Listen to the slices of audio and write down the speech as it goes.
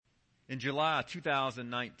In July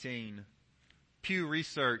 2019, Pew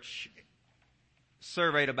Research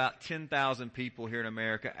surveyed about 10,000 people here in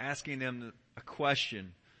America, asking them a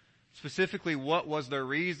question. Specifically, what was their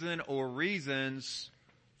reason or reasons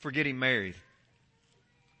for getting married?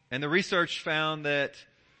 And the research found that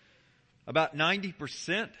about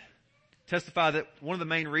 90% testified that one of the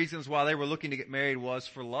main reasons why they were looking to get married was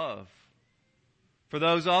for love. For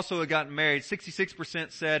those also who had gotten married,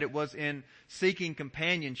 66% said it was in seeking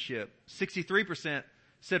companionship. 63%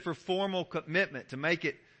 said for formal commitment, to make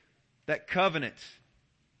it that covenant.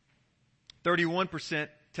 31%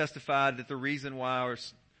 testified that the reason why, or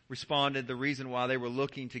responded the reason why they were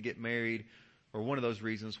looking to get married, or one of those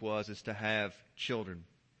reasons is to have children.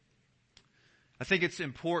 I think it's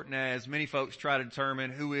important as many folks try to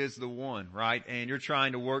determine who is the one, right? And you're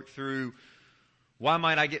trying to work through, why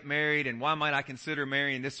might I get married, and why might I consider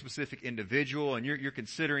marrying this specific individual? And you're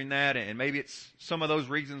considering that, and maybe it's some of those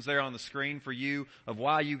reasons there on the screen for you of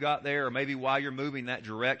why you got there, or maybe why you're moving that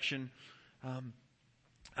direction.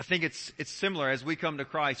 I think it's similar as we come to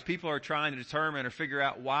Christ. People are trying to determine or figure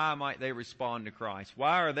out why might they respond to Christ.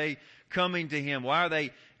 Why are they coming to Him? Why are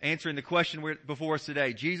they answering the question before us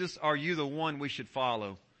today? Jesus, are you the one we should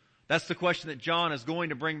follow? That's the question that John is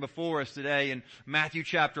going to bring before us today in Matthew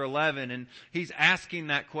chapter 11. And he's asking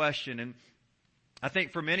that question. And I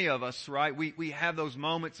think for many of us, right, we have those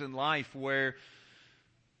moments in life where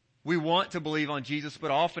we want to believe on Jesus,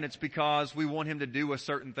 but often it's because we want Him to do a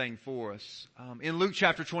certain thing for us. In Luke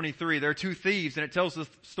chapter 23, there are two thieves, and it tells the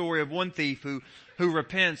story of one thief who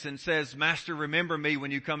repents and says, Master, remember me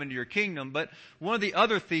when you come into your kingdom. But one of the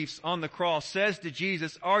other thieves on the cross says to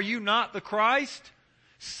Jesus, are you not the Christ?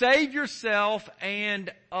 Save yourself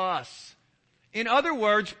and us. In other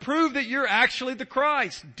words, prove that you're actually the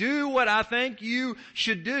Christ. Do what I think you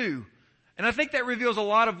should do. And I think that reveals a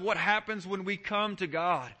lot of what happens when we come to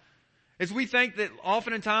God. As we think that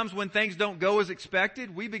oftentimes when things don't go as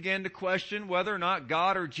expected, we begin to question whether or not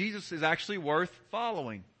God or Jesus is actually worth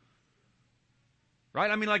following. Right?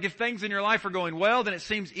 I mean, like if things in your life are going well, then it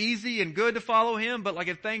seems easy and good to follow Him. But like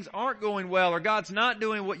if things aren't going well, or God's not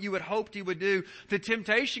doing what you had hoped He would do, the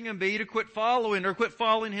temptation can be to quit following, or quit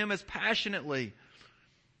following Him as passionately.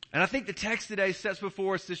 And I think the text today sets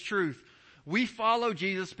before us this truth. We follow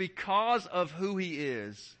Jesus because of who He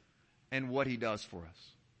is and what He does for us.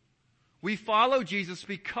 We follow Jesus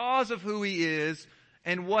because of who He is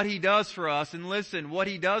and what He does for us. And listen, what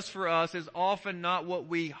He does for us is often not what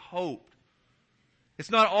we hope. It's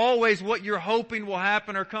not always what you're hoping will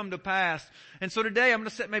happen or come to pass. And so today I'm going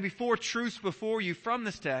to set maybe 4 truths before you from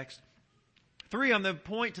this text. 3 of them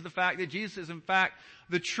point to the fact that Jesus is in fact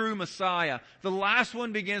the true Messiah. The last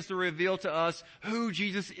one begins to reveal to us who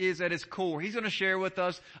Jesus is at His core. He's going to share with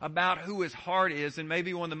us about who His heart is, and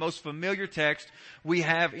maybe one of the most familiar texts we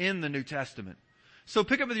have in the New Testament. So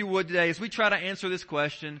pick up if you would today as we try to answer this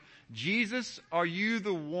question. Jesus, are you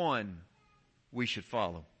the one we should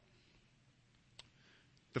follow?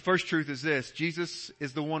 The first truth is this: Jesus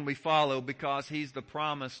is the one we follow because He's the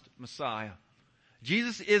promised Messiah.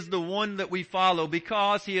 Jesus is the one that we follow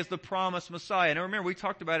because He is the promised Messiah. Now remember, we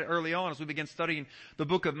talked about it early on as we began studying the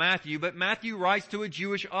book of Matthew, but Matthew writes to a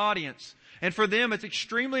Jewish audience. And for them, it's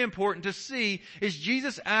extremely important to see, is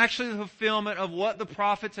Jesus actually the fulfillment of what the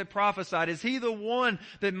prophets had prophesied? Is He the one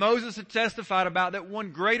that Moses had testified about, that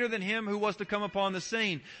one greater than Him who was to come upon the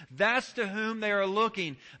scene? That's to whom they are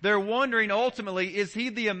looking. They're wondering ultimately, is He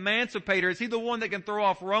the emancipator? Is He the one that can throw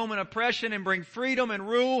off Roman oppression and bring freedom and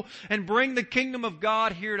rule and bring the kingdom of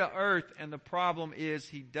God here to earth? And the problem is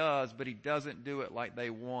He does, but He doesn't do it like they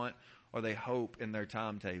want or they hope in their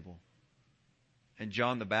timetable. And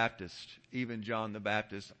John the Baptist, even John the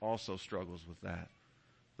Baptist also struggles with that.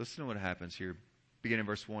 Listen to what happens here, beginning in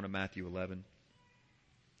verse 1 of Matthew 11.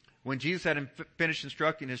 When Jesus had finished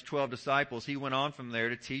instructing His 12 disciples, He went on from there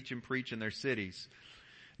to teach and preach in their cities.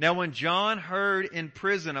 Now when John heard in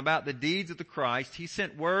prison about the deeds of the Christ, he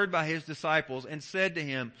sent word by his disciples and said to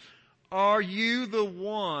him, are you the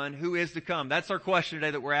one who is to come? That's our question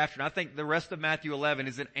today that we're after. And I think the rest of Matthew 11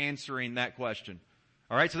 is in answering that question.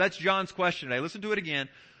 All right, so that's John's question today. Listen to it again.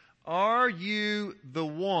 Are you the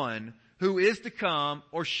one who is to come,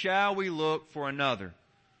 or shall we look for another?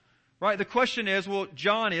 Right, the question is, well,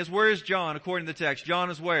 John is. Where is John according to the text? John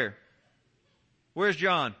is where? Where's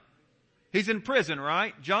John? He's in prison,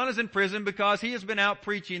 right? John is in prison because he has been out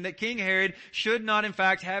preaching that King Herod should not in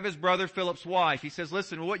fact have his brother Philip's wife. He says,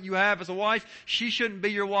 listen, what you have as a wife, she shouldn't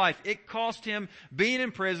be your wife. It cost him being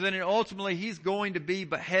in prison, and ultimately he's going to be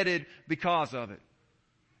beheaded because of it.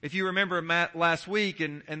 If you remember last week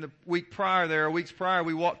and the week prior there, or weeks prior,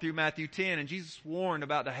 we walked through Matthew 10, and Jesus warned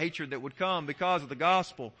about the hatred that would come because of the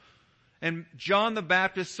gospel. And John the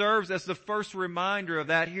Baptist serves as the first reminder of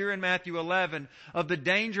that here in Matthew 11, of the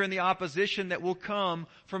danger and the opposition that will come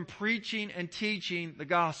from preaching and teaching the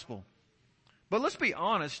gospel. But let's be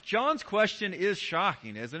honest, John's question is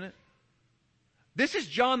shocking, isn't it? This is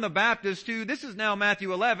John the Baptist who, this is now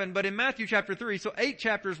Matthew 11, but in Matthew chapter 3, so 8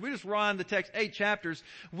 chapters, we just rewind the text 8 chapters,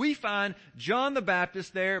 we find John the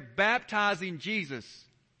Baptist there baptizing Jesus.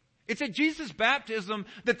 It's at Jesus' baptism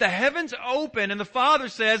that the heavens open and the Father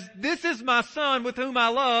says, "This is my Son with whom I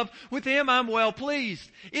love, with him I'm well pleased."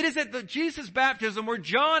 It is at the Jesus' baptism where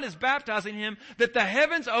John is baptizing him that the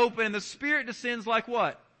heavens open and the Spirit descends like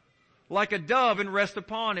what? Like a dove and rests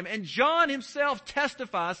upon him. And John himself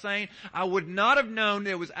testifies saying, "I would not have known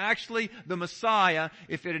that it was actually the Messiah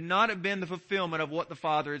if it had not have been the fulfillment of what the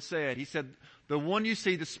Father had said." He said, "The one you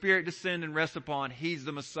see the Spirit descend and rest upon, he's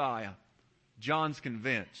the Messiah." John's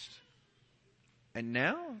convinced. And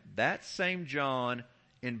now, that same John,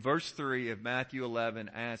 in verse 3 of Matthew 11,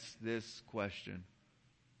 asks this question.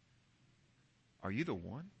 Are you the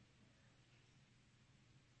one?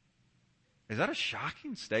 Is that a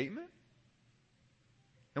shocking statement?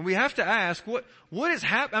 And we have to ask, what is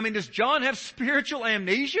happening? I mean, does John have spiritual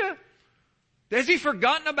amnesia? Has he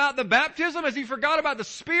forgotten about the baptism? Has he forgot about the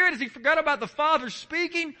Spirit? Has he forgot about the Father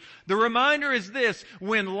speaking? The reminder is this: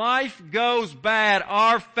 when life goes bad,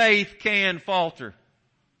 our faith can falter.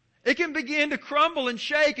 It can begin to crumble and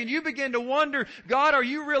shake, and you begin to wonder, God, are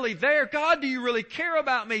you really there? God, do you really care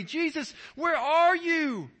about me? Jesus, where are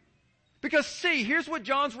you? Because see, here's what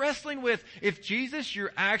John's wrestling with. If Jesus,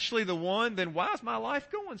 you're actually the one, then why is my life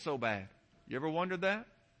going so bad? You ever wondered that?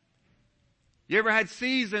 You ever had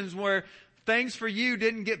seasons where things for you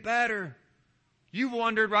didn't get better? You've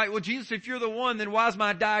wondered, right, well, Jesus, if you're the one, then why is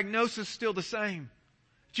my diagnosis still the same?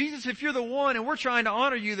 Jesus, if you're the one and we're trying to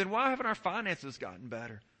honor you, then why haven't our finances gotten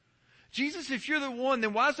better? Jesus, if you're the one,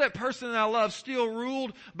 then why is that person that I love still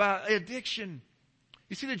ruled by addiction?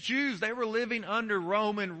 You see, the Jews, they were living under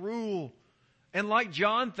Roman rule. And like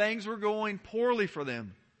John, things were going poorly for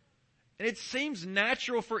them. And it seems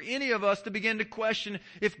natural for any of us to begin to question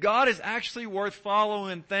if God is actually worth following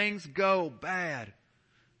when things go bad.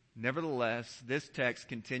 Nevertheless, this text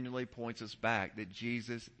continually points us back that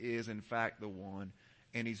Jesus is in fact the one,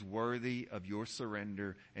 and He's worthy of your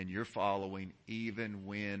surrender and your following even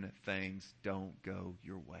when things don't go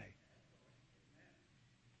your way.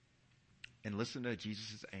 And listen to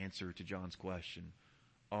Jesus' answer to John's question.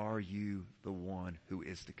 Are you the one who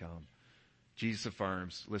is to come? Jesus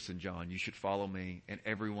affirms, listen, John, you should follow me, and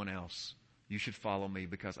everyone else, you should follow me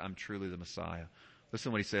because I'm truly the Messiah. Listen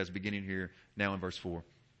to what He says beginning here now in verse 4.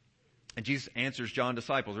 And Jesus answers John's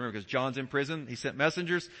disciples. Remember, because John's in prison, He sent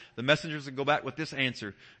messengers. The messengers will go back with this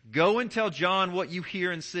answer. Go and tell John what you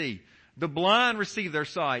hear and see. The blind receive their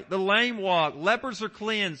sight. The lame walk. Lepers are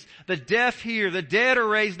cleansed. The deaf hear. The dead are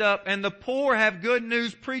raised up. And the poor have good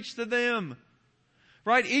news preached to them.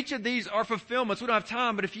 Right? Each of these are fulfillments. We don't have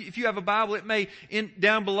time, but if you have a Bible, it may,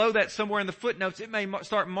 down below that somewhere in the footnotes, it may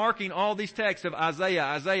start marking all these texts of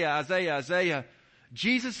Isaiah.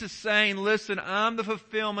 Jesus is saying, listen, I'm the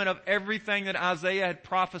fulfillment of everything that Isaiah had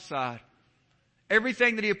prophesied.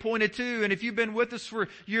 Everything that he appointed to. And if you've been with us for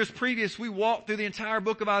years previous, we walked through the entire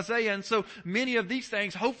book of Isaiah. And so many of these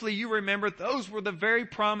things, hopefully you remember, those were the very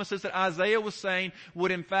promises that Isaiah was saying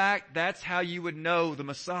would in fact, that's how you would know the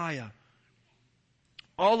Messiah.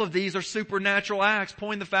 All of these are supernatural acts,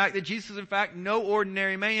 pointing the fact that Jesus is in fact no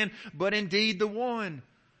ordinary man, but indeed the one.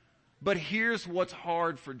 But here's what's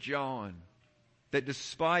hard for John. That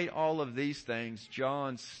despite all of these things,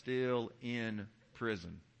 John's still in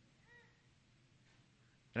prison.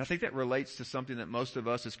 And I think that relates to something that most of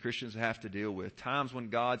us as Christians have to deal with. Times when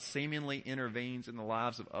God seemingly intervenes in the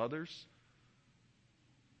lives of others,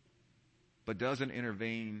 but doesn't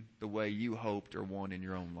intervene the way you hoped or want in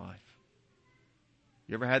your own life.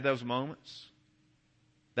 You ever had those moments?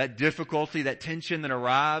 That difficulty, that tension that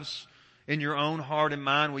arrives in your own heart and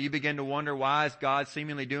mind where you begin to wonder, why is God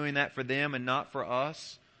seemingly doing that for them and not for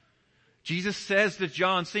us? Jesus says to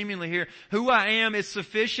John seemingly here, who I am is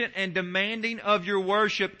sufficient and demanding of your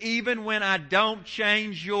worship even when I don't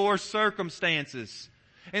change your circumstances.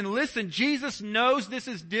 And listen, Jesus knows this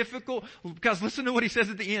is difficult because listen to what He says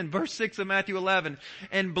at the end, verse 6 of Matthew 11.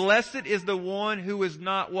 And blessed is the one who is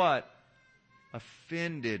not what?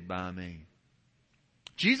 Offended by me.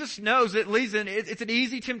 Jesus knows that it's an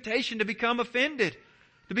easy temptation to become offended,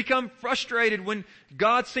 to become frustrated when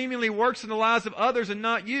God seemingly works in the lives of others and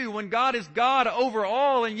not you, when God is God over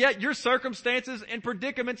all and yet your circumstances and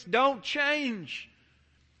predicaments don't change.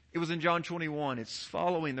 It was in John 21. It's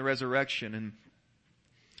following the resurrection, and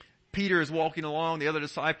Peter is walking along, the other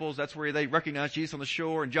disciples, that's where they recognized Jesus on the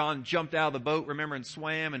shore, and John jumped out of the boat, remember, and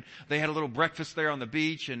swam, and they had a little breakfast there on the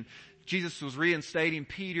beach, and Jesus was reinstating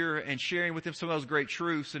Peter and sharing with him some of those great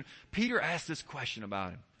truths, and Peter asked this question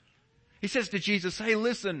about him. He says to Jesus, hey,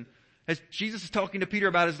 listen, as Jesus is talking to Peter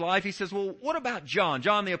about his life, he says, well, what about John?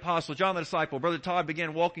 John the apostle, John the disciple. Brother Todd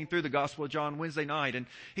began walking through the Gospel of John Wednesday night, and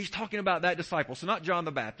he's talking about that disciple, so not John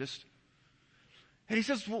the Baptist. And he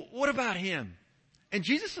says, well, what about him? And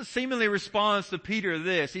Jesus seemingly responds to Peter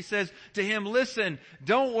this. He says to him, listen,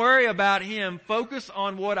 don't worry about him. Focus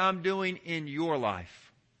on what I'm doing in your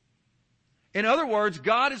life. In other words,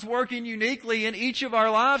 God is working uniquely in each of our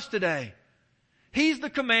lives today. He's the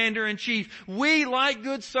commander-in-chief. We, like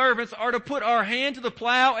good servants, are to put our hand to the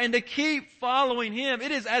plow and to keep following Him.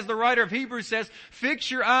 It is, as the writer of Hebrews says, fix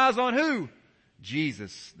your eyes on who?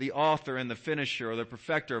 Jesus, the author and the finisher or the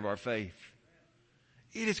perfecter of our faith.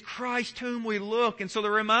 It is Christ whom we look. And so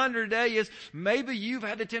the reminder today is maybe you've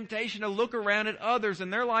had the temptation to look around at others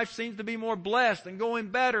and their life seems to be more blessed and going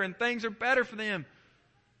better and things are better for them.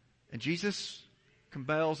 And Jesus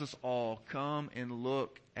compels us all, come and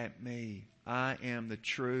look at me. I am the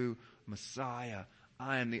true Messiah.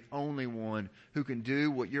 I am the only one who can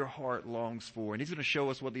do what your heart longs for. And He's going to show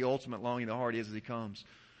us what the ultimate longing of the heart is as He comes.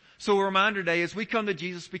 So a reminder today is we come to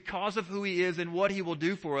Jesus because of who He is and what He will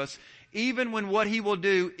do for us, even when what He will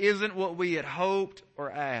do isn't what we had hoped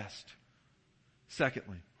or asked.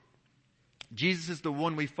 Secondly, Jesus is the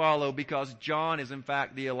one we follow because John is in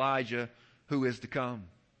fact the Elijah who is to come.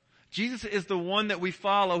 Jesus is the one that we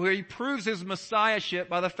follow, where He proves His messiahship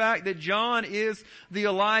by the fact that John is the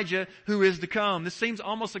Elijah who is to come. This seems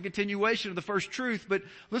almost a continuation of the first truth, but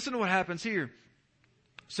listen to what happens here.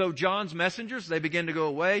 So John's messengers, they begin to go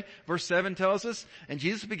away. Verse 7 tells us, and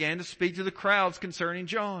Jesus began to speak to the crowds concerning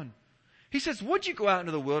John. He says, what'd you go out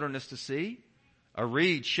into the wilderness to see? A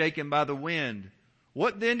reed shaken by the wind.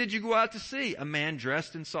 What then did you go out to see? A man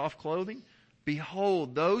dressed in soft clothing?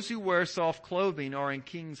 Behold, those who wear soft clothing are in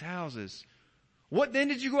kings' houses. What then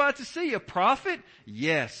did you go out to see? A prophet?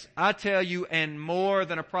 Yes, I tell you, and more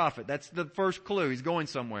than a prophet. That's the first clue. He's going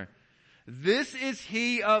somewhere. This is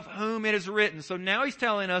he of whom it is written. So now he's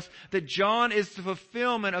telling us that John is the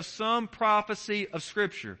fulfillment of some prophecy of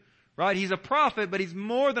Scripture. Right? He's a prophet, but he's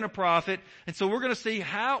more than a prophet. And so we're going to see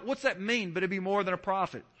what's that mean, but to be more than a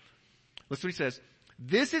prophet? Listen what he says.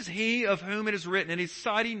 This is he of whom it is written. And he's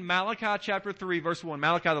citing Malachi chapter 3 verse 1.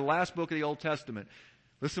 Malachi, the last book of the Old Testament.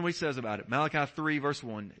 Listen to what he says about it. Malachi 3 verse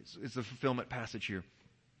 1 is the fulfillment passage here.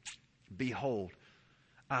 Behold,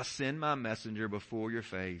 I send my messenger before your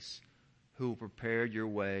face, who will prepare your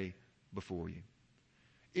way before you.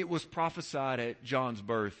 It was prophesied at John's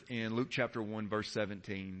birth in Luke chapter 1 verse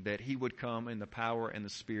 17 that he would come in the power and the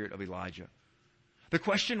spirit of Elijah. The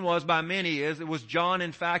question was by many was John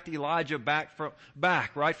in fact Elijah back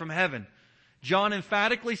from heaven? John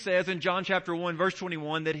emphatically says in John chapter 1 verse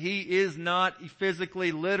 21 that he is not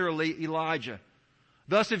physically, literally Elijah.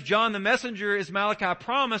 Thus, if John the messenger, as Malachi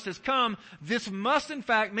promised, has come, this must in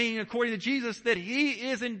fact mean, according to Jesus, that he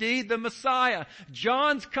is indeed the Messiah.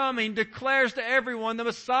 John's coming declares to everyone the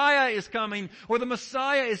Messiah is coming, or the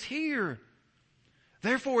Messiah is here.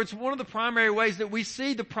 Therefore, it's one of the primary ways that we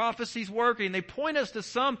see the prophecies working. They point us to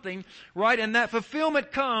something, right? And that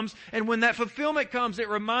fulfillment comes, and when that fulfillment comes, it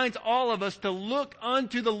reminds all of us to look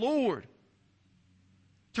unto the Lord.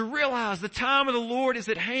 To realize the time of the Lord is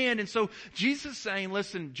at hand. And so Jesus is saying,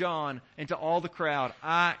 listen, John, and to all the crowd,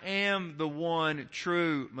 I am the one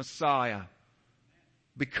true Messiah.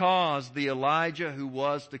 Because the Elijah who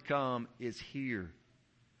was to come is here.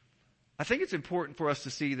 I think it's important for us to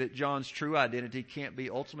see that John's true identity can't be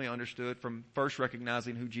ultimately understood from first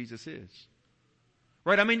recognizing who Jesus is.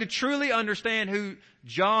 Right? I mean, to truly understand who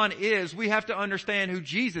John is, we have to understand who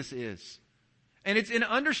Jesus is. And it's in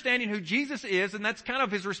understanding who Jesus is, and that's kind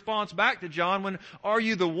of his response back to John when, are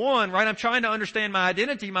you the one, right? I'm trying to understand my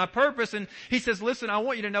identity, my purpose, and he says, listen, I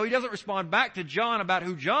want you to know, he doesn't respond back to John about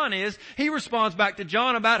who John is, he responds back to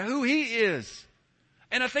John about who he is.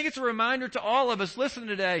 And I think it's a reminder to all of us, listen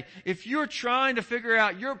today, if you're trying to figure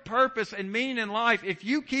out your purpose and meaning in life, if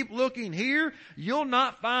you keep looking here, you'll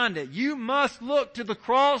not find it. You must look to the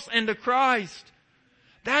cross and to Christ.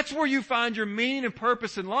 That's where you find your meaning and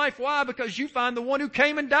purpose in life. Why? Because you find the one who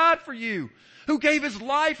came and died for you, who gave his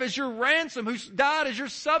life as your ransom, who died as your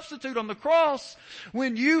substitute on the cross.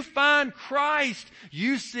 When you find Christ,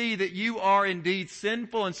 you see that you are indeed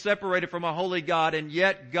sinful and separated from a holy God, and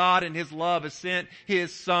yet God in His love has sent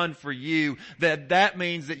His Son for you. That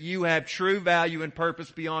means that you have true value and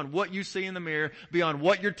purpose beyond what you see in the mirror, beyond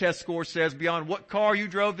what your test score says, beyond what car you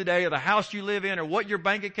drove today, or the house you live in, or what your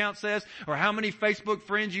bank account says, or how many Facebook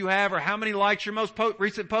friends you have or how many likes your most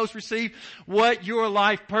recent post received. What your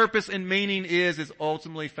life purpose and meaning is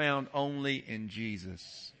ultimately found only in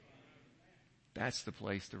Jesus. That's the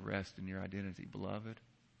place to rest in your identity, beloved.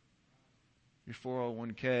 Your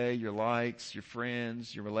 401k, your likes, your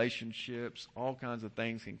friends, your relationships, all kinds of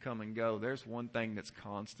things can come and go. There's one thing that's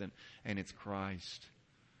constant, and it's Christ.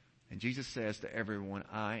 And Jesus says to everyone,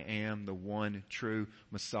 I am the one true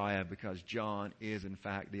Messiah, because John is in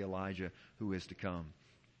fact the Elijah who is to come.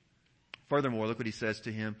 Furthermore, look what he says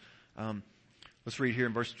to him. Let's read here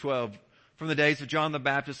in verse 12. From the days of John the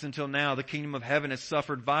Baptist until now, the kingdom of heaven has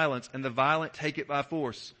suffered violence, and the violent take it by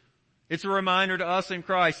force. It's a reminder to us in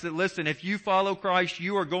Christ that, listen, if you follow Christ,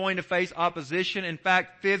 you are going to face opposition, in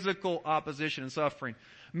fact, physical opposition and suffering.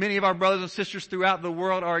 Many of our brothers and sisters throughout the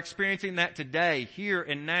world are experiencing that today, here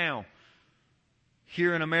and now.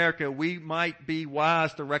 Here in America, we might be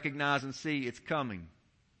wise to recognize and see it's coming.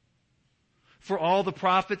 For all the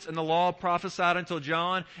prophets and the law prophesied until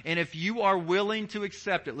John, and if you are willing to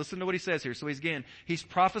accept it, listen to what he says here. So he's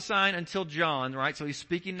prophesying until John, right? So he's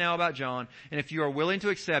speaking now about John, and if you are willing to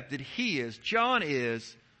accept it, John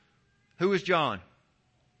is, who is John?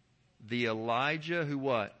 The Elijah who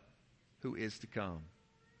what? Who is to come.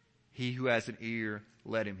 He who has an ear,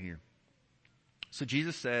 let him hear. So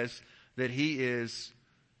Jesus says that he is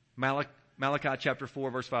Malachi chapter 4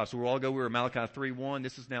 verse 5. So we'll all go, we were Malachi 3:1.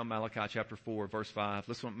 This is now Malachi chapter 4 verse 5.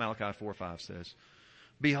 Listen what Malachi 4:5 says.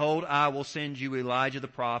 Behold, I will send you Elijah the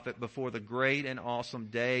prophet before the great and awesome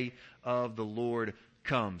day of the Lord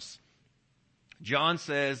comes. Jesus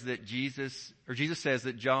says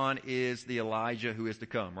that John is the Elijah who is to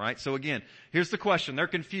come, right? So again, here's the question. They're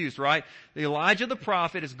confused, right? The Elijah the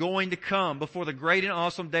prophet is going to come before the great and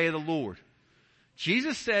awesome day of the Lord.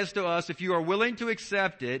 Jesus says to us, if you are willing to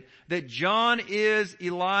accept it, that John is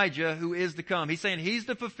Elijah who is to come. He's saying he's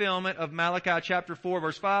the fulfillment of Malachi chapter 4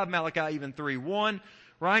 verse 5, Malachi even 3:1,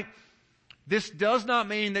 right? This does not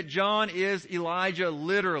mean that John is Elijah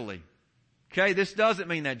literally. Okay, this doesn't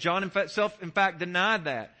mean that. John himself, in fact, denied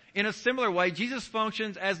that. In a similar way, Jesus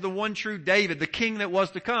functions as the one true David, the king that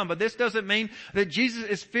was to come. But this doesn't mean that Jesus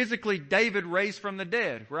is physically David raised from the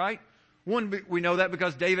dead, right? One, we know that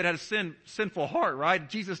because David had a sinful heart, right?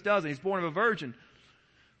 Jesus doesn't. He's born of a virgin.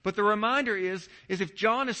 But the reminder is if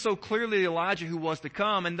John is so clearly Elijah who was to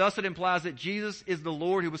come, and thus it implies that Jesus is the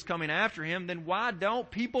Lord who was coming after him, then why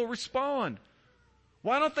don't people respond?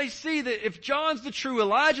 Why don't they see that if John's the true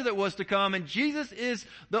Elijah that was to come, and Jesus is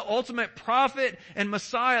the ultimate prophet and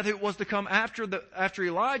Messiah that was to come after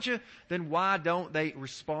Elijah, then why don't they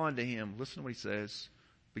respond to him? Listen to what he says,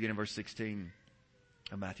 beginning in verse 16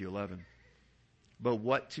 of Matthew 11.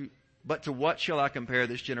 But to what shall I compare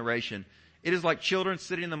this generation? It is like children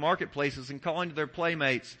sitting in the marketplaces and calling to their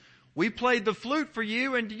playmates, we played the flute for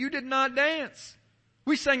you and you did not dance.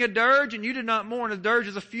 We sang a dirge and you did not mourn. A dirge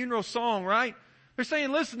is a funeral song, right? They're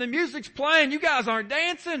saying, listen, the music's playing, you guys aren't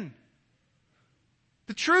dancing.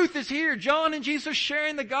 The truth is here. John and Jesus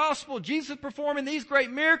sharing the gospel. Jesus performing these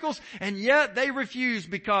great miracles, and yet they refuse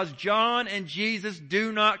because John and Jesus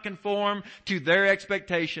do not conform to their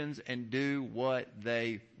expectations and do what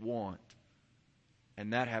they want.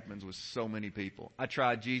 And that happens with so many people. I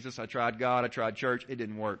tried Jesus, I tried God, I tried church. It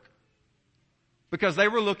didn't work. Because they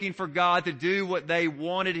were looking for God to do what they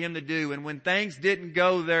wanted Him to do. And when things didn't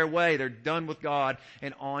go their way, they're done with God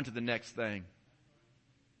and on to the next thing.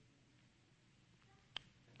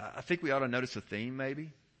 I think we ought to notice a theme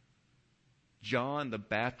maybe. John the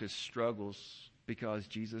Baptist struggles because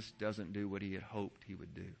Jesus doesn't do what he had hoped he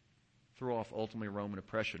would do. Throw off ultimately Roman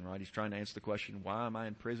oppression, right? He's trying to answer the question, why am I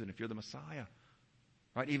in prison if you're the Messiah?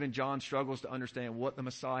 Right? Even John struggles to understand what the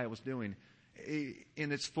Messiah was doing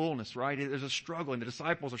in its fullness, right? There's a struggle, and the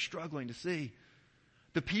disciples are struggling to see.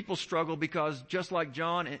 The people struggle because just like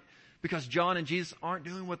John, because John and Jesus aren't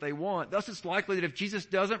doing what they want. Thus it's likely that if Jesus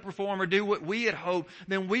doesn't perform or do what we had hoped,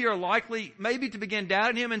 then we are likely maybe to begin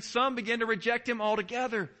doubting Him, and some begin to reject Him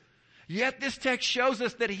altogether. Yet this text shows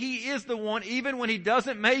us that He is the one, even when He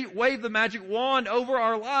doesn't wave the magic wand over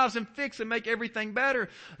our lives and fix and make everything better.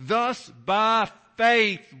 Thus, by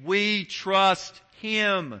faith, we trust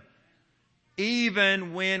Him,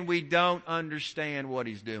 even when we don't understand what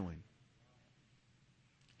He's doing.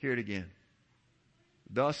 Hear it again.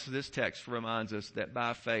 Thus, this text reminds us that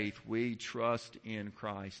by faith, we trust in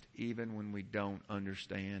Christ, even when we don't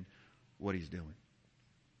understand what He's doing.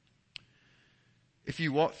 If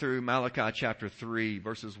you walk through Malachi chapter 3,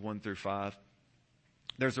 verses 1 through 5,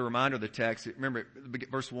 there's a reminder of the text. Remember,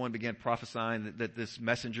 verse 1 began prophesying that this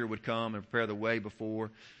messenger would come and prepare the way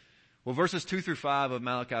before. Well, verses 2 through 5 of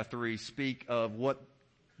Malachi 3 speak of what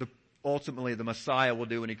ultimately the Messiah will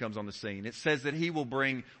do when he comes on the scene. It says that he will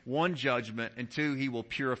bring one judgment, and two, he will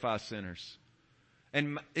purify sinners.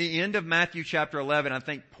 And the end of Matthew chapter 11, I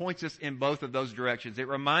think, points us in both of those directions. It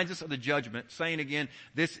reminds us of the judgment, saying again,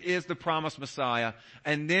 this is the promised Messiah.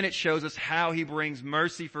 And then it shows us how he brings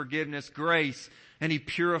mercy, forgiveness, grace, and he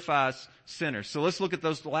purifies sinners. So let's look at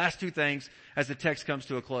those last two things as the text comes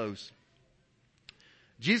to a close.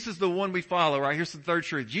 Jesus is the one we follow, right? Here's the third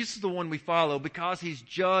truth. Jesus is the one we follow because he's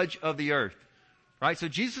judge of the earth, right? So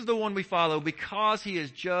Jesus is the one we follow because he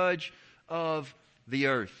is judge of the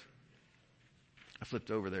earth. I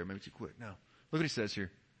flipped over there, maybe too quick. No. Look what he says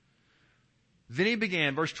here. Then he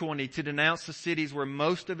began, verse 20, to denounce the cities where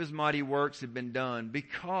most of his mighty works had been done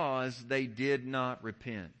because they did not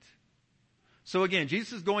repent. So again,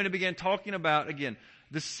 Jesus is going to begin talking about, again,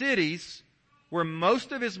 the cities where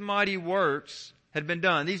most of his mighty works had been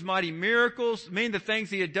done. These mighty miracles, mean the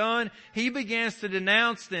things he had done, he begins to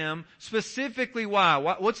denounce them specifically why?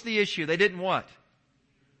 What's the issue? They didn't what?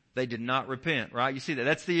 They did not repent, right? You see that?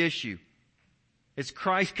 That's the issue. It's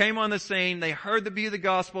Christ came on the scene, they heard the beauty of the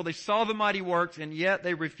gospel, they saw the mighty works, and yet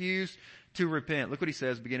they refused to repent. Look what he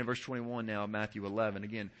says, beginning in verse 21 now of Matthew 11.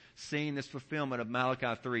 Again, seeing this fulfillment of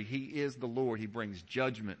Malachi 3. He is the Lord. He brings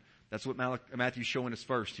judgment. That's what Matthew's showing us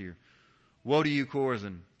first here. Woe to you,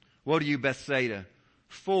 Chorazin. Woe to you, Bethsaida.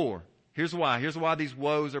 For, here's why these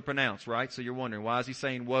woes are pronounced, right? So you're wondering, why is he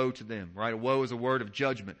saying woe to them, right? A woe is a word of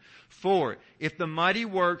judgment. For, if the mighty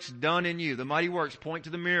works done in you, the mighty works point to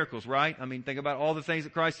the miracles, right? I mean, think about all the things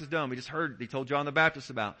that Christ has done. We just heard, he told John the Baptist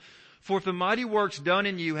about. For if the mighty works done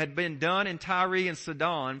in you had been done in Tyre and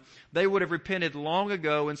Sidon, they would have repented long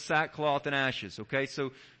ago in sackcloth and ashes. Okay,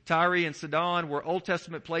 so Tyre and Sidon were Old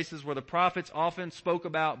Testament places where the prophets often spoke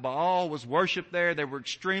about Baal was worshipped there. They were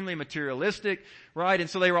extremely materialistic, right? And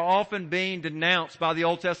so they were often being denounced by the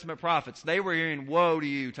Old Testament prophets. They were hearing, woe to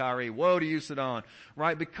you, Tyre, woe to you, Sidon,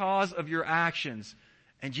 right? Because of your actions.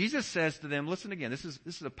 And Jesus says to them, listen again, this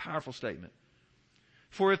is a powerful statement.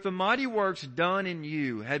 For if the mighty works done in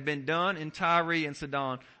you had been done in Tyre and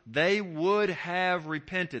Sidon, they would have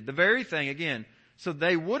repented. The very thing, again, so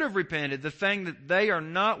they would have repented. The thing that they are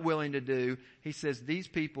not willing to do, he says these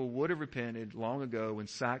people would have repented long ago in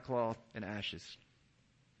sackcloth and ashes.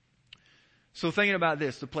 So thinking about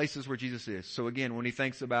this, the places where Jesus is. So again, when he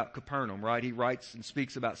thinks about Capernaum, right, he writes and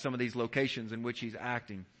speaks about some of these locations in which he's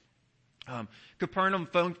acting. Capernaum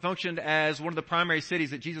functioned as one of the primary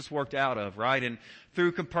cities that Jesus worked out of, right? And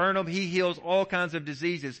through Capernaum, he heals all kinds of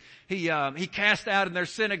diseases. He cast out in their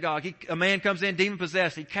synagogue. A man comes in demon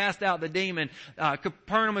possessed. He cast out the demon.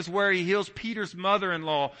 Capernaum is where he heals Peter's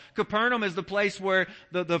mother-in-law. Capernaum is the place where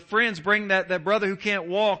the friends bring that brother who can't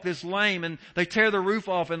walk, this lame, and they tear the roof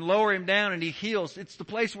off and lower him down and he heals. It's the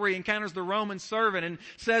place where he encounters the Roman servant and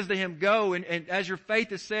says to him, go, and as your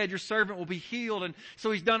faith has said, your servant will be healed. And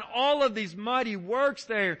so he's done all of these mighty works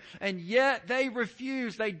there, and yet they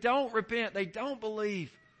refuse. They don't repent. They don't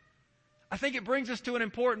believe. I think it brings us to an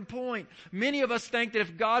important point. Many of us think that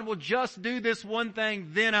if God will just do this one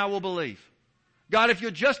thing, then I will believe. God, if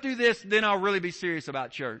you'll just do this, then I'll really be serious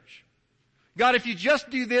about church. God, if you just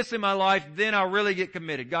do this in my life, then I'll really get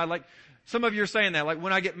committed. God, like some of you are saying that, like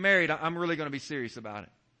when I get married, I'm really going to be serious about it.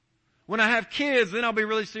 When I have kids, then I'll be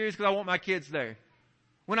really serious because I want my kids there.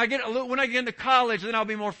 When I get into college, then I'll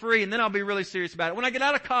be more free, and then I'll be really serious about it. When I get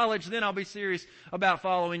out of college, then I'll be serious about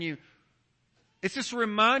following you. It's just a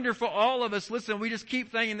reminder for all of us, listen, we just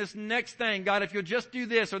keep thinking this next thing, God, if you'll just do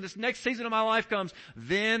this, or this next season of my life comes,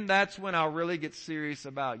 then that's when I'll really get serious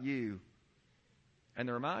about you. And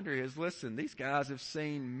the reminder is, listen, these guys have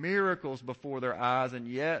seen miracles before their eyes, and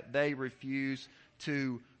yet they refuse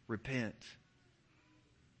to repent.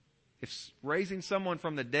 If raising someone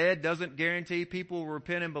from the dead doesn't guarantee people will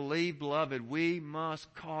repent and believe, beloved, we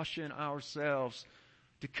must caution ourselves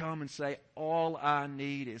to come and say, all I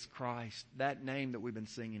need is Christ, that name that we've been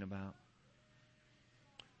singing about.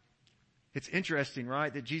 It's interesting,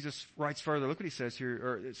 right, that Jesus writes further. Look what he says here,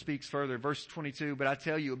 or it speaks further. Verse 22, but I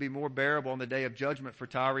tell you, it will be more bearable on the day of judgment for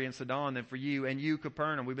Tyre and Sidon than for you. And you,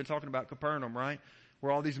 Capernaum. We've been talking about Capernaum, right,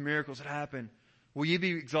 where all these miracles had happened. Will you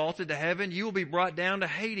be exalted to heaven? You will be brought down to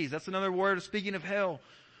Hades. That's another word of speaking of hell.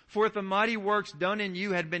 For if the mighty works done in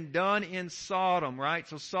you had been done in Sodom, right?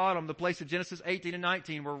 So Sodom, the place of Genesis 18 and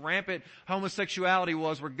 19, where rampant homosexuality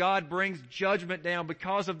was, where God brings judgment down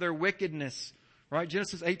because of their wickedness, right?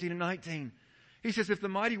 Genesis 18 and 19. He says, if the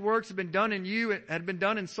mighty works had been done in you, it had been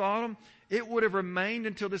done in Sodom, it would have remained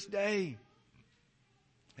until this day.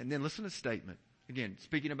 And then listen to the statement. Again,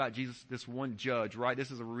 speaking about Jesus, this one judge, right?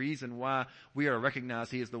 This is a reason why we are to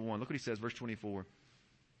recognize he is the one. Look what he says, verse 24.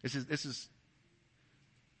 This is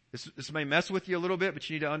This may mess with you a little bit, but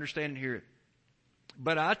you need to understand and hear it.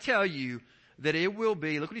 But I tell you that it will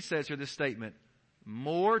be, look what he says here, this statement,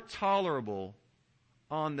 more tolerable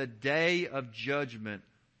on the day of judgment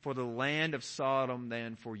for the land of Sodom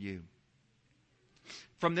than for you.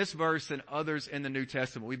 From this verse and others in the New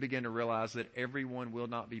Testament, we begin to realize that everyone will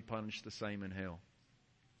not be punished the same in hell.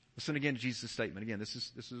 Listen again to Jesus' statement. Again, this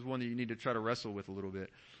is one that you need to try to wrestle with a little bit.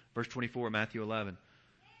 Verse 24, Matthew 11.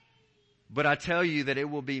 But I tell you that it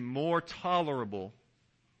will be more tolerable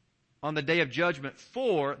on the day of judgment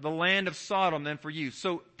for the land of Sodom than for you.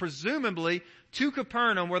 So presumably to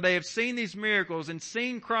Capernaum, where they have seen these miracles and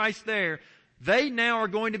seen Christ there, they now are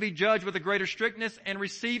going to be judged with a greater strictness and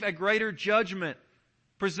receive a greater judgment.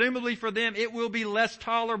 Presumably for them, it will be less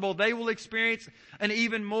tolerable. They will experience an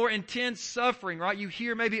even more intense suffering, right? You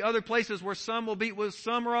hear maybe other places where some will beat with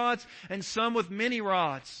some rods and some with many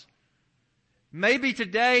rods. Maybe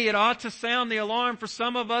today it ought to sound the alarm for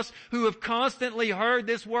some of us who have constantly heard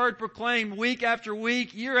this word proclaimed week after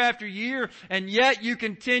week, year after year, and yet you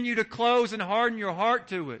continue to close and harden your heart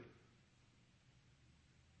to it.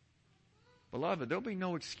 Beloved, there'll be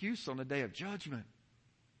no excuse on the day of judgment.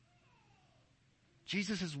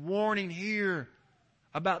 Jesus is warning here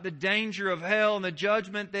about the danger of hell and the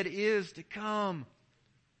judgment that is to come.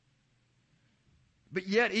 But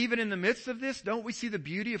yet, even in the midst of this, don't we see the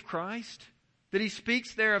beauty of Christ? That He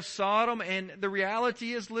speaks there of Sodom, and the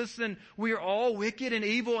reality is, listen, we are all wicked and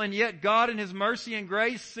evil, and yet God in His mercy and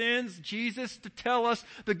grace sends Jesus to tell us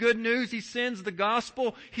the good news. He sends the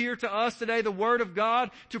gospel here to us today, the Word of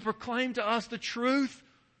God, to proclaim to us the truth.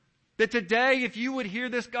 That today, if you would hear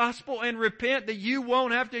this gospel and repent, that you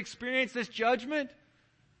won't have to experience this judgment.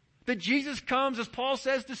 That Jesus comes, as Paul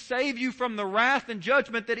says, to save you from the wrath and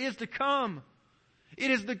judgment that is to come. It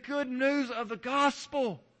is the good news of the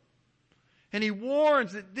gospel. And He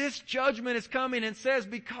warns that this judgment is coming and says,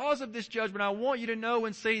 because of this judgment, I want you to know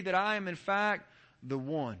and see that I am in fact the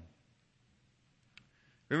one.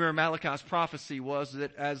 Remember, Malachi's prophecy was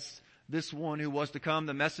that as this one who was to come,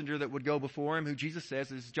 the messenger that would go before him, who Jesus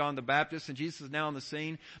says is John the Baptist, and Jesus is now on the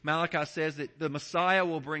scene. Malachi says that the Messiah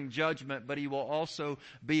will bring judgment, but He will also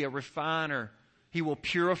be a refiner. He will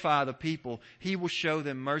purify the people. He will show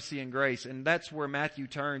them mercy and grace. And that's where Matthew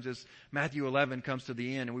turns as Matthew 11 comes to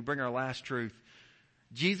the end, and we bring our last truth.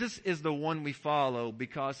 Jesus is the one we follow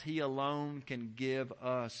because He alone can give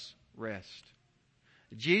us rest.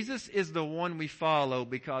 Jesus is the one we follow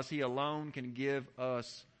because He alone can give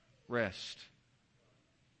us rest.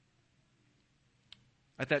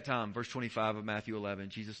 At that time, verse 25 of Matthew 11,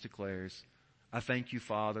 Jesus declares, I thank you,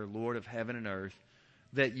 Father, Lord of heaven and earth,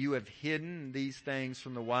 that you have hidden these things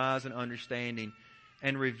from the wise and understanding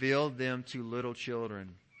and revealed them to little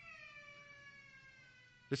children.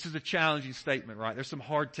 This is a challenging statement, right? There's some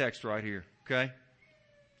hard text right here, okay?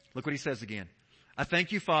 Look what He says again. I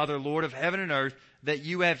thank you, Father, Lord of heaven and earth, that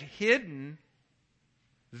you have hidden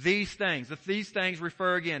these things. If these things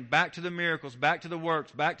refer again back to the miracles, back to the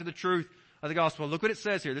works, back to the truth of the gospel. Look what it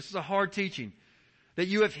says here. This is a hard teaching. That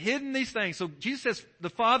you have hidden these things. So Jesus says the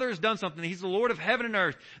Father has done something. He's the Lord of heaven and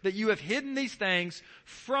earth. That you have hidden these things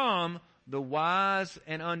from the wise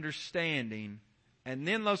and understanding. And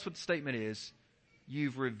then notice what the statement is.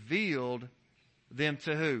 You've revealed them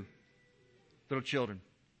to who? Little children.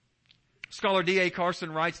 Scholar D.A.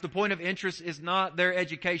 Carson writes, the point of interest is not their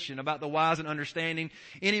education about the wise and understanding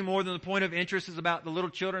any more than the point of interest is about the little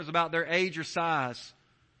children, is about their age or size.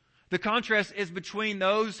 The contrast is between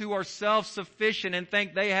those who are self-sufficient and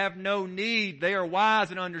think they have no need, they are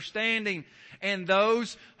wise and understanding, and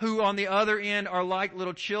those who on the other end are like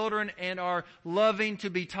little children and are loving to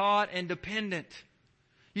be taught and dependent.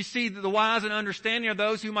 You see, the wise and understanding are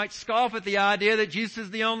those who might scoff at the idea that Jesus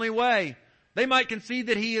is the only way. They might concede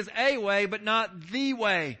that He is a way, but not the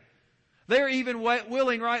way. They're even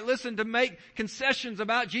willing, right, listen, to make concessions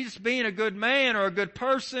about Jesus being a good man or a good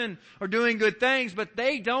person or doing good things, but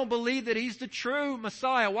they don't believe that He's the true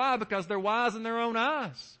Messiah. Why? Because they're wise in their own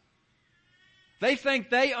eyes. They think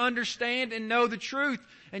they understand and know the truth.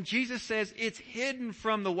 And Jesus says it's hidden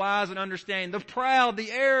from the wise and understanding, the proud,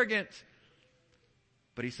 the arrogant.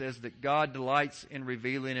 But He says that God delights in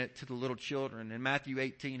revealing it to the little children. In Matthew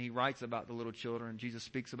 18, He writes about the little children. Jesus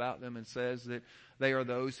speaks about them and says that they are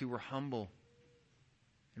those who were humble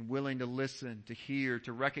and willing to listen, to hear,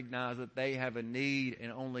 to recognize that they have a need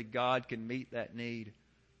and only God can meet that need.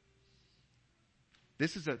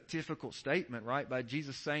 This is a difficult statement, right? By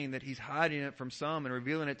Jesus saying that He's hiding it from some and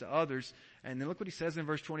revealing it to others. And then look what He says in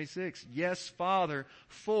verse 26. Yes, Father,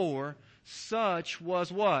 for such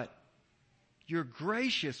was what? Your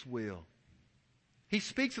gracious will. He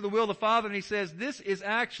speaks of the will of the Father and he says, this is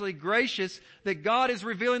actually gracious that God is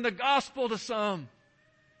revealing the gospel to some.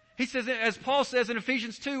 He says, as Paul says in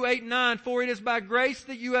Ephesians 2, 8 and 9, for it is by grace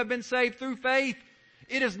that you have been saved through faith.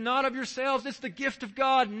 It is not of yourselves, it's the gift of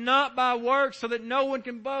God, not by works, so that no one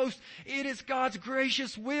can boast. It is God's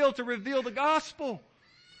gracious will to reveal the gospel.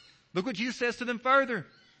 Look what Jesus says to them further.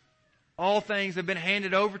 All things have been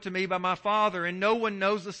handed over to me by my Father, and no one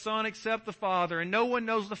knows the Son except the Father, and no one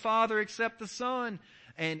knows the Father except the Son,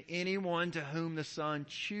 and anyone to whom the Son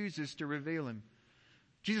chooses to reveal him.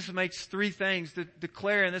 Jesus makes three things to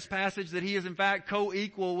declare in this passage that he is in fact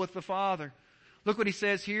co-equal with the Father. Look what he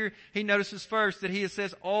says here. He notices first that he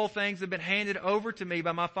says, all things have been handed over to me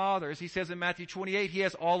by my Father. As he says in Matthew 28, he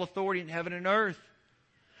has all authority in heaven and earth.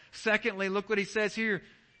 Secondly, look what he says here.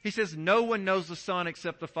 He says, no one knows the Son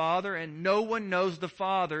except the Father, and no one knows the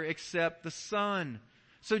Father except the Son.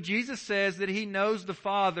 So Jesus says that he knows the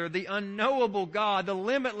Father, the unknowable God, the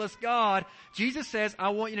limitless God. Jesus says, I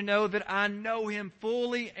want you to know that I know him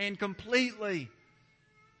fully and completely.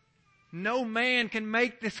 No man can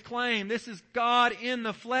make this claim. This is God in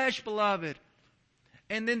the flesh, beloved.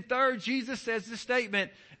 And then third, Jesus says this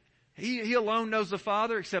statement, he alone knows the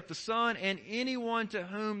Father except the Son, and anyone to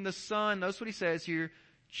whom the Son, notice what he says here,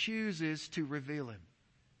 chooses to reveal him.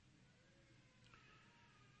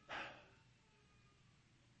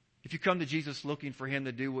 If you come to Jesus looking for him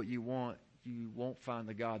to do what you want, you won't find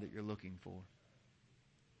the God that you're looking for.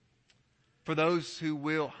 For those who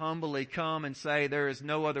will humbly come and say, there is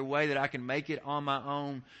no other way that I can make it on my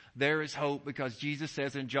own, there is hope, because Jesus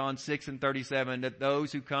says in John 6 and 37 that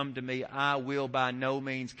those who come to me, I will by no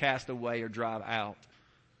means cast away or drive out.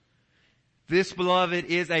 This, beloved,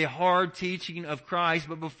 is a hard teaching of Christ,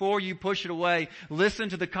 but before you push it away, listen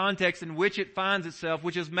to the context in which it finds itself,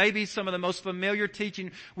 which is maybe some of the most familiar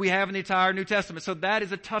teaching we have in the entire New Testament. So that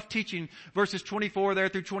is a tough teaching, verses 24 there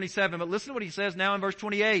through 27. But listen to what he says now in verse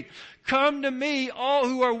 28. Come to me, all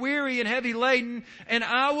who are weary and heavy laden, and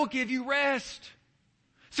I will give you rest.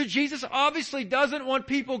 So Jesus obviously doesn't want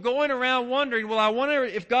people going around wondering, well, I wonder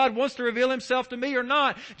if God wants to reveal himself to me or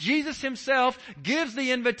not. Jesus himself gives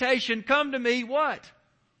the invitation, come to me, what?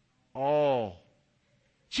 All.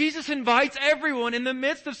 Jesus invites everyone in the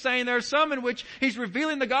midst of saying there are some in which he's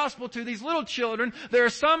revealing the gospel to these little children. There are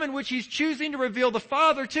some in which he's choosing to reveal the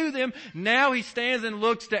Father to them. Now he stands and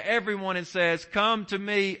looks to everyone and says, come to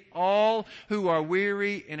me, all who are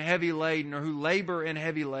weary and heavy laden, or who labor and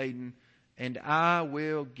heavy laden, and I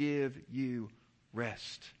will give you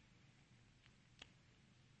rest.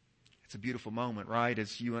 It's a beautiful moment, right?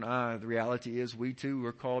 As you and I, the reality is we too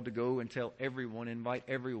are called to go and tell everyone, invite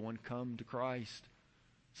everyone, come to Christ.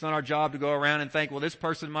 It's not our job to go around and think, well, this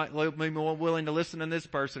person might be more willing to listen than this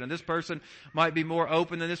person, and this person might be more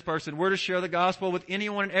open than this person. We're to share the gospel with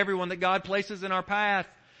anyone and everyone that God places in our path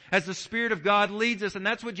as the Spirit of God leads us, and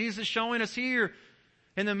that's what Jesus is showing us here.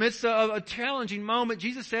 In the midst of a challenging moment,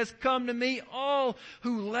 Jesus says, come to me, all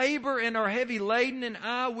who labor and are heavy laden, and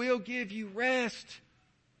I will give you rest.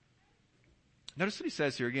 Notice what he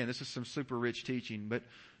says here again. This is some super rich teaching, but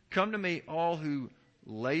come to me, all who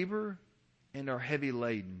labor and are heavy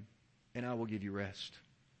laden, and I will give you rest.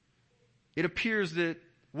 It appears that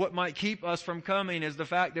what might keep us from coming is the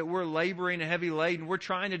fact that we're laboring and heavy laden. We're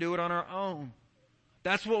trying to do it on our own.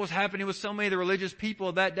 That's what was happening with so many of the religious people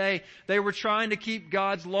of that day. They were trying to keep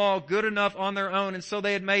God's law good enough on their own, and so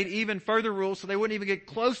they had made even further rules so they wouldn't even get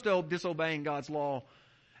close to disobeying God's law.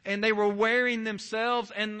 And they were wearing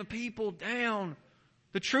themselves and the people down.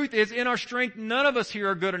 The truth is, in our strength, none of us here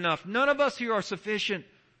are good enough. None of us here are sufficient.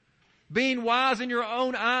 Being wise in your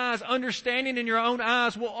own eyes, understanding in your own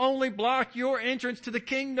eyes will only block your entrance to the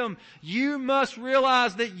kingdom. You must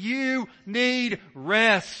realize that you need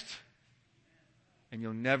rest. And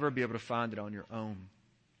you'll never be able to find it on your own.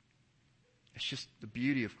 It's just the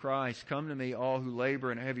beauty of Christ. Come to me, all who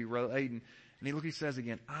labor and are heavy laden. And look, he says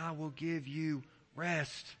again, I will give you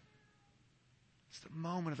rest. It's the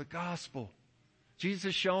moment of the gospel. Jesus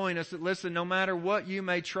is showing us that, listen, no matter what you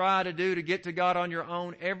may try to do to get to God on your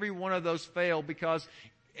own, every one of those fail, because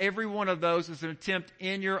every one of those is an attempt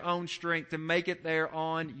in your own strength to make it there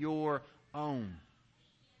on your own.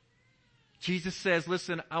 Jesus says,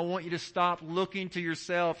 listen, I want you to stop looking to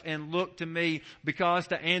yourself and look to me, because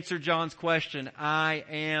to answer John's question, I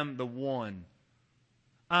am the one.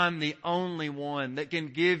 I'm the only one that can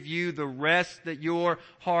give you the rest that your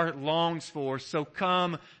heart longs for. So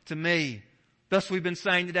come to me. Thus we've been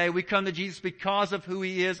saying today, we come to Jesus because of who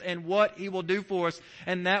He is and what He will do for us.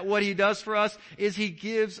 And that what He does for us is He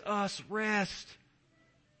gives us rest.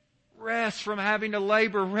 Rest from having to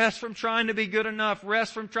labor. Rest from trying to be good enough.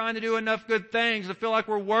 Rest from trying to do enough good things to feel like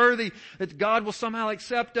we're worthy, that God will somehow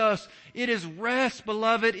accept us. It is rest,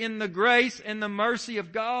 beloved, in the grace and the mercy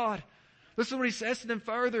of God. Listen to what he says to them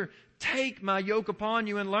further. Take my yoke upon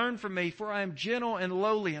you and learn from me, for I am gentle and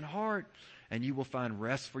lowly in heart, and you will find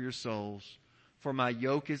rest for your souls. For my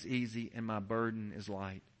yoke is easy and my burden is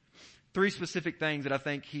light. 3 specific things that I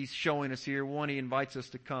think he's showing us here. 1, he invites us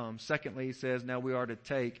to come. Secondly, he says, now we are to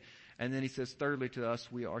take. And then he says, thirdly, to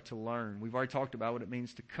us, we are to learn. We've already talked about what it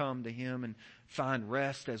means to come to him and find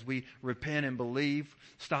rest as we repent and believe,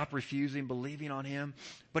 stop refusing, believing on him.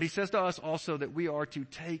 But he says to us also that we are to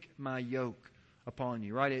take my yoke upon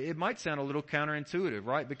you, right? It might sound a little counterintuitive,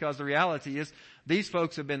 right? Because the reality is these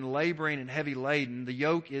folks have been laboring and heavy laden. The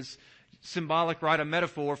yoke is symbolic, right? A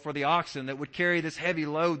metaphor for the oxen that would carry this heavy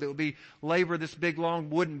load that would be labor this big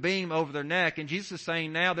long wooden beam over their neck. And Jesus is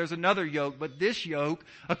saying now there's another yoke, but this yoke,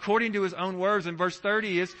 according to his own words in verse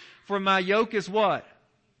 30 is, for my yoke is what?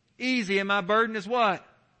 Easy, and my burden is what?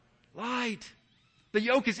 Light. The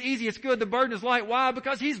yoke is easy, it's good, the burden is light. Why?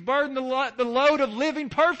 Because he's burdened the load of living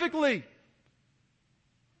perfectly.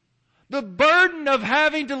 The burden of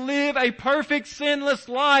having to live a perfect, sinless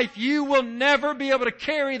life, you will never be able to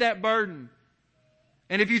carry that burden.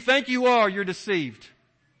 And if you think you are, you're deceived.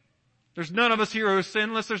 There's none of us here who are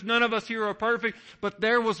sinless. There's none of us here who are perfect. But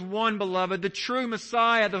there was one, beloved, the true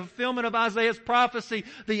Messiah, the fulfillment of Isaiah's prophecy,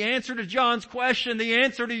 the answer to John's question, the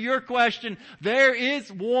answer to your question. There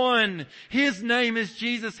is one. His name is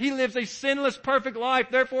Jesus. He lives a sinless, perfect life,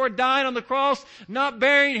 therefore dying on the cross, not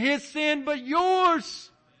bearing his sin, but yours.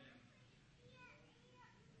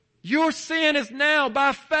 Your sin is now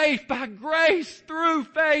by faith, by grace, through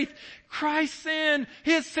faith. Christ's sin,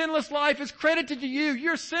 his sinless life is credited to you.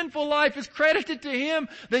 Your sinful life is credited to him,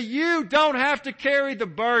 that you don't have to carry the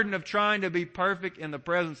burden of trying to be perfect in the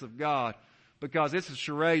presence of God. Because it's a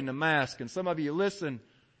charade and a mask. And some of you, listen,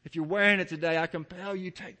 if you're wearing it today, I compel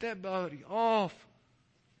you, take that body off.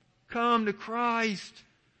 Come to Christ.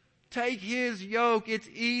 Take his yoke. It's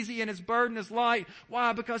easy and his burden is light.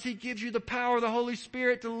 Why? Because he gives you the power of the Holy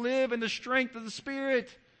Spirit to live in the strength of the Spirit.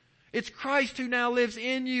 It's Christ who now lives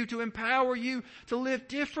in you to empower you to live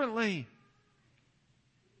differently.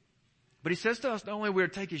 But he says to us, not only we're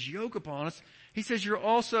to take his yoke upon us, he says you're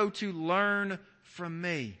also to learn from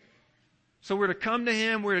me. So we're to come to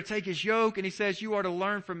him, we're to take his yoke, and he says you are to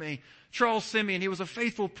learn from me. Charles Simeon, he was a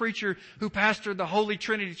faithful preacher who pastored the Holy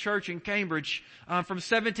Trinity Church in Cambridge from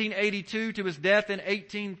 1782 to his death in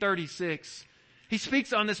 1836. He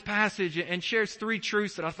speaks on this passage and shares 3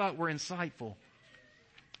 truths that I thought were insightful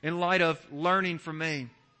in light of learning from me.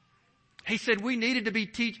 He said we need to be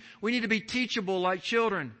teachable like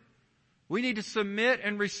children. We need to submit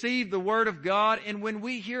and receive the Word of God. And when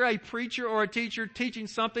we hear a preacher or a teacher teaching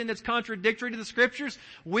something that's contradictory to the Scriptures,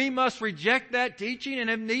 we must reject that teaching, and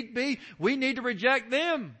if need be, we need to reject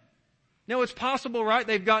them. Now it's possible, right?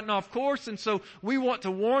 They've gotten off course, and so we want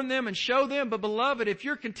to warn them and show them. But beloved, if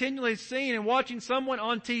you're continually seeing and watching someone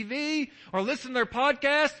on TV or listen to their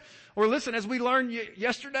podcast, or listen, as we learned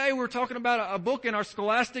yesterday, we were talking about a book in our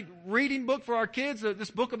scholastic reading book for our kids,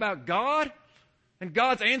 this book about God. And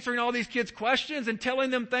God's answering all these kids' questions and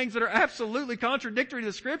telling them things that are absolutely contradictory to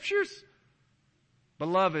the Scriptures.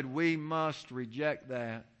 Beloved, we must reject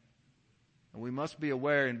that. And we must be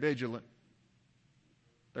aware and vigilant.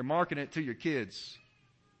 They're marketing it to your kids.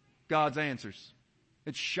 God's answers.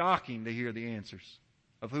 It's shocking to hear the answers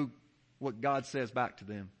of what God says back to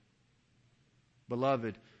them.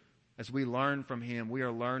 Beloved, as we learn from him, we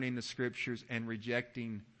are learning the Scriptures and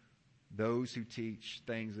rejecting those who teach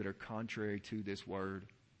things that are contrary to this word.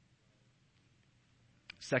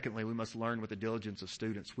 Secondly, we must learn with the diligence of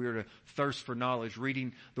students. We are to thirst for knowledge,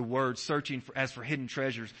 reading the word, searching as for hidden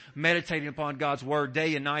treasures, meditating upon God's word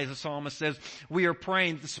day and night, as the psalmist says. We are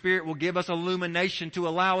praying that the Spirit will give us illumination to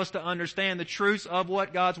allow us to understand the truths of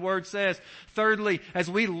what God's word says. Thirdly,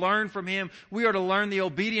 as we learn from him, we are to learn the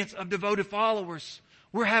obedience of devoted followers.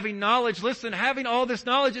 We're having knowledge. Listen, having all this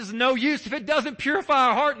knowledge is no use if it doesn't purify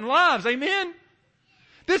our heart and lives. Amen?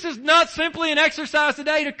 This is not simply an exercise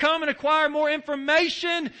today to come and acquire more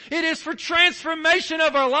information. It is for transformation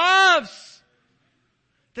of our lives.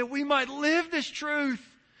 That we might live this truth.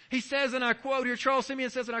 He says, and I quote here, Charles Simeon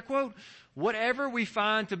says, and I quote, whatever we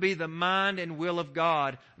find to be the mind and will of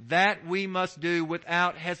God, that we must do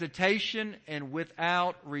without hesitation and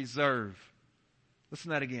without reserve. Listen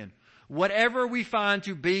to that again. Whatever we find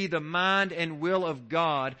to be the mind and will of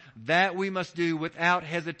God, that we must do without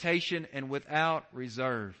hesitation and without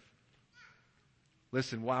reserve.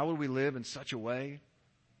 Listen, why would we live in such a way?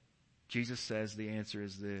 Jesus says the answer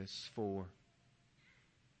is this: for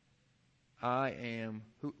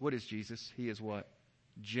What is Jesus? He is what?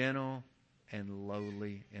 Gentle and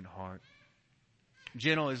lowly in heart.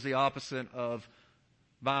 Gentle is the opposite of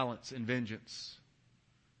violence and vengeance.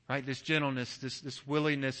 Right? This gentleness, this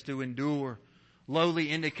willingness to endure. Lowly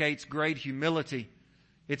indicates great humility.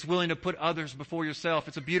 It's willing to put others before yourself.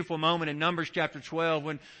 It's a beautiful moment in Numbers chapter 12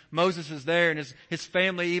 when Moses is there and his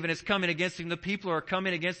family even is coming against him. The people are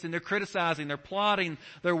coming against him. They're criticizing. They're plotting.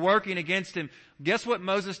 They're working against him. Guess what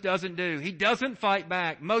Moses doesn't do? He doesn't fight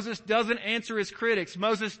back. Moses doesn't answer his critics.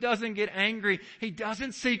 Moses doesn't get angry. He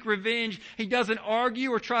doesn't seek revenge. He doesn't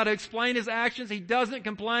argue or try to explain his actions. He doesn't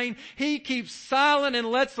complain. He keeps silent and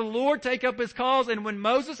lets the Lord take up his cause. And when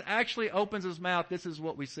Moses actually opens his mouth, this is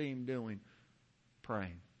what we see him doing.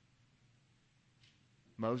 Praying.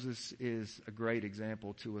 Moses is a great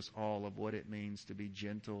example to us all of what it means to be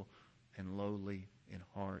gentle and lowly in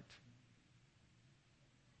heart.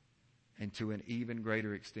 And to an even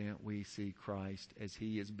greater extent, we see Christ as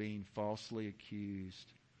he is being falsely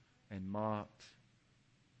accused and mocked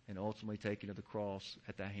and ultimately taken to the cross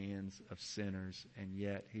at the hands of sinners. And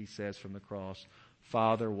yet he says from the cross,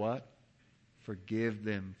 Father, what? Forgive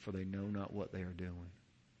them, for they know not what they are doing.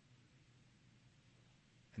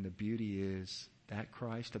 And the beauty is that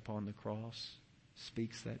Christ upon the cross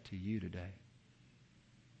speaks that to you today.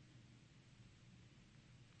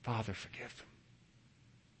 Father, forgive them.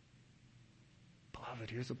 Beloved,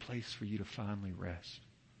 here's a place for you to finally rest.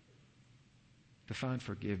 To find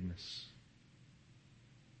forgiveness.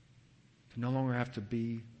 To no longer have to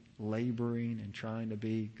be laboring and trying to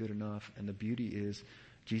be good enough. And the beauty is,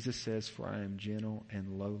 Jesus says, for I am gentle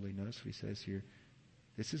and lowly. Notice what he says here.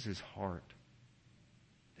 This is his heart.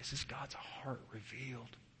 This is God's heart revealed.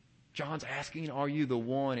 John's asking, are you the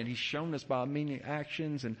one? And he's shown us by many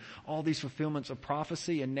actions and all these fulfillments of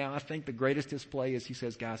prophecy. And now I think the greatest display is he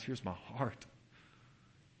says, guys, here's my heart.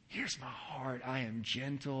 Here's my heart. I am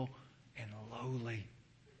gentle and lowly.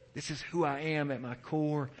 This is who I am at my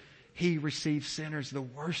core. He receives sinners, the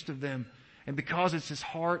worst of them. And because it's his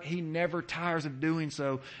heart, he never tires of doing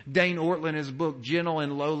so. Dane Ortlund, in his book, Gentle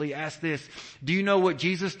and Lowly, asked this: do you know what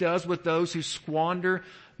Jesus does with those who squander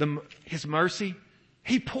his mercy?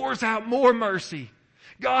 He pours out more mercy.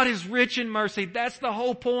 God is rich in mercy. That's the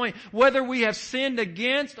whole point. Whether we have sinned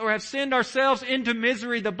against or have sinned ourselves into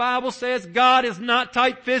misery, the Bible says God is not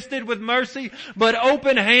tight-fisted with mercy, but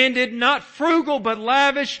open-handed, not frugal, but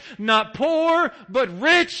lavish, not poor, but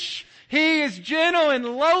rich. He is gentle and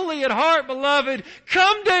lowly at heart, beloved.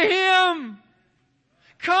 Come to Him.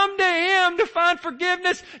 Come to Him to find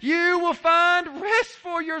forgiveness. You will find rest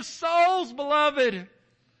for your souls, beloved.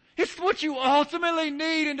 It's what you ultimately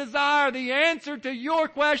need and desire, the answer to your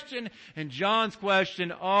question. And John's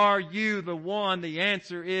question, are you the one? The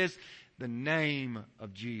answer is the name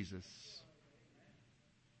of Jesus.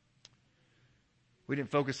 We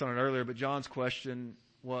didn't focus on it earlier, but John's question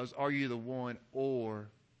was, are you the one, or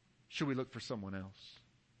should we look for someone else?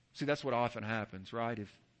 See, that's what often happens, right?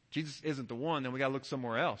 If Jesus isn't the one, then we got to look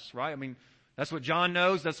somewhere else, right? I mean, that's what John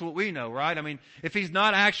knows. That's what we know, right? I mean, if he's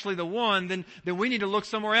not actually the one, then we need to look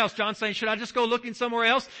somewhere else. John's saying, should I just go looking somewhere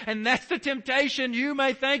else? And that's the temptation. You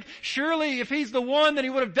may think, surely if he's the one, then he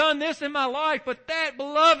would have done this in my life. But that,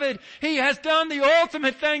 beloved, he has done the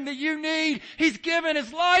ultimate thing that you need. He's given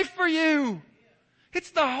his life for you.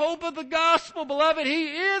 It's the hope of the gospel, beloved. He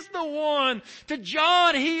is the one. To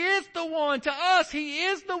John, he is the one. To us, he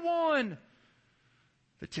is the one.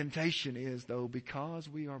 The temptation is, though, because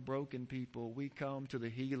we are broken people, we come to the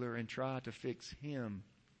healer and try to fix him.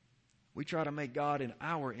 We try to make God in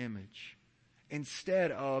our image.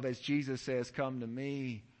 Instead of, as Jesus says, come to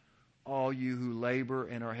me, all you who labor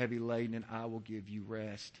and are heavy laden, and I will give you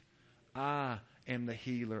rest. I am the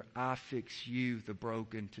healer. I fix you, the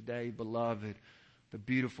broken. Today, beloved, the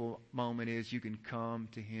beautiful moment is you can come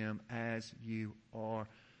to Him as you are.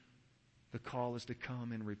 The call is to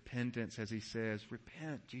come in repentance, as He says.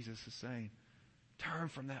 Repent, Jesus is saying. Turn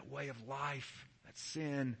from that way of life, that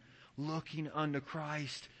sin, looking unto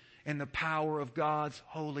Christ and the power of God's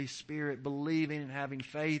Holy Spirit, believing and having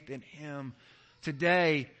faith in Him.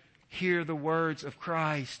 Today, hear the words of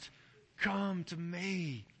Christ. Come to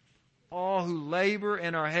me, all who labor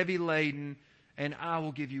and are heavy laden, and I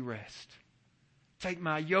will give you rest. Take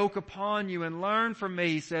my yoke upon you and learn from me,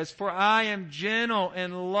 he says, for I am gentle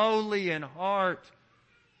and lowly in heart,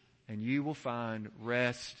 and you will find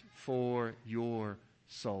rest for your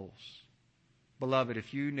souls. Beloved,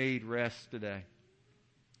 if you need rest today,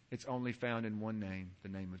 it's only found in one name, the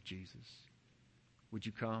name of Jesus. Would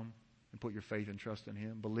you come and put your faith and trust in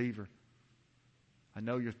Him? Believer, I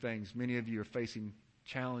know your things. Many of you are facing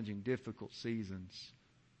challenging, difficult seasons.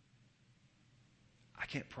 I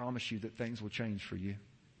can't promise you that things will change for you.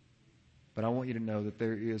 But I want you to know that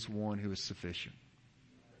there is one who is sufficient.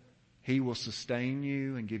 He will sustain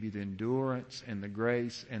you and give you the endurance and the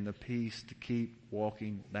grace and the peace to keep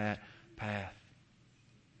walking that path.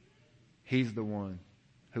 He's the one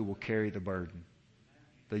who will carry the burden.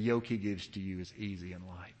 The yoke He gives to you is easy and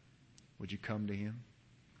light. Would you come to Him?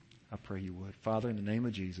 I pray you would. Father, in the name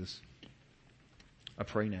of Jesus, I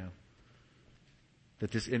pray now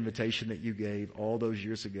that this invitation that you gave all those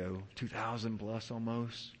years ago, 2,000 plus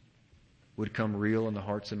almost, would come real in the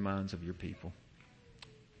hearts and minds of your people.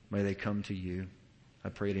 May they come to you. I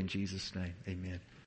pray it in Jesus' name. Amen.